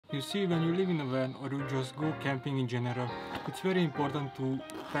You see, when you live in a van or you just go camping in general, it's very important to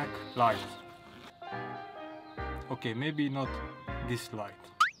pack light. Okay, maybe not this light.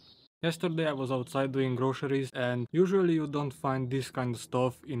 Yesterday I was outside doing groceries, and usually you don't find this kind of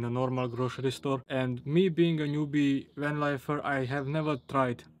stuff in a normal grocery store, and me being a newbie van lifer, I have never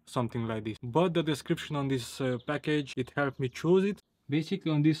tried something like this. But the description on this package, it helped me choose it.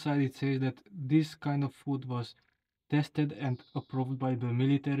 Basically on this side it says that this kind of food was tested and approved by the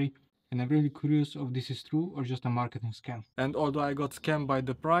military, and I'm really curious if this is true or just a marketing scam. And although I got scammed by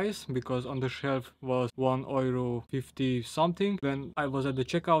the price, because on the shelf was €1.50 something, when I was at the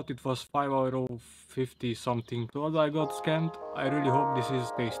checkout it was €5.50 something. So although I got scammed, I really hope this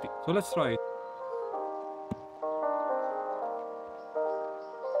is tasty. So let's try it.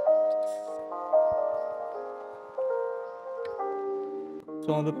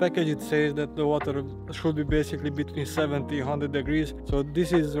 So on the package it says that the water should be basically between 70 and 100 degrees. So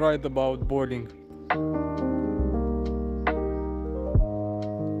this is right about boiling.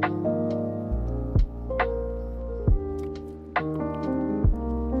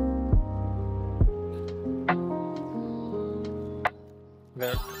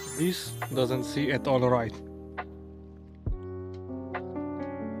 Well, this doesn't see at all right.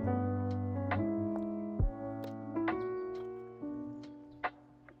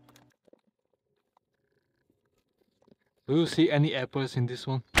 Do you see any apples in this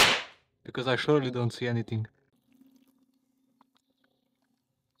one? Because I surely don't see anything.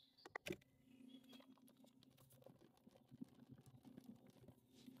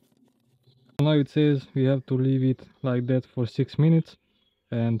 Now it says we have to leave it like that for 6 minutes,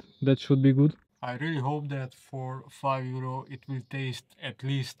 and that should be good. I really hope that for €5 it will taste at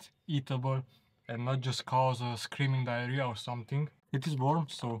least eatable and not just cause a screaming diarrhea or something. It is warm,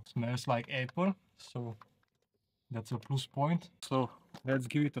 so it smells like apple, so that's a plus point. So let's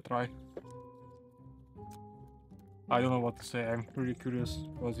give it a try. I don't know what to say, I'm really curious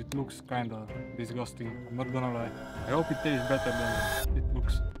because it looks kinda disgusting, I'm not gonna lie. I hope it tastes better than it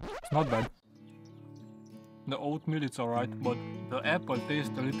looks. It's not bad. The oatmeal it's alright, but the apple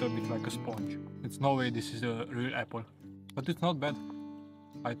tastes a little bit like a sponge. It's no way this is a real apple. But it's not bad.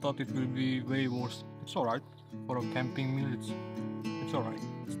 I thought it will be way worse. It's alright. For a camping meal it's alright.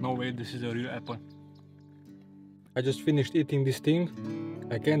 It's no way this is a real apple. I just finished eating this thing.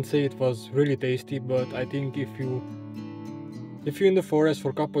 I can't say it was really tasty, but I think if you're in the forest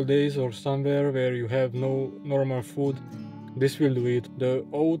for a couple days or somewhere where you have no normal food, this will do it. The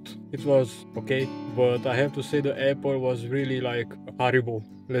oat, it was okay, but I have to say the apple was really like Haribo,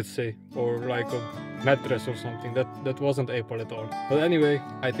 let's say, or like a mattress or something. That wasn't apple at all. But anyway,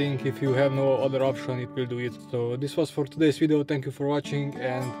 I think if you have no other option, it will do it. So this was for today's video. Thank you for watching,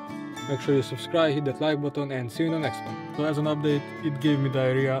 and make sure you subscribe, hit that like button, and see you in the next one. So as an update, it gave me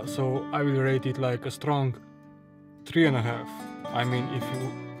diarrhea, so I will rate it like a strong 3.5. I mean, if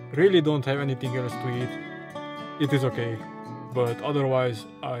you really don't have anything else to eat, it is okay. But otherwise,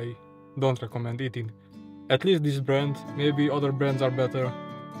 I don't recommend eating. At least this brand, maybe other brands are better.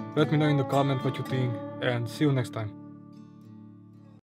 Let me know in the comment what you think, and see you next time.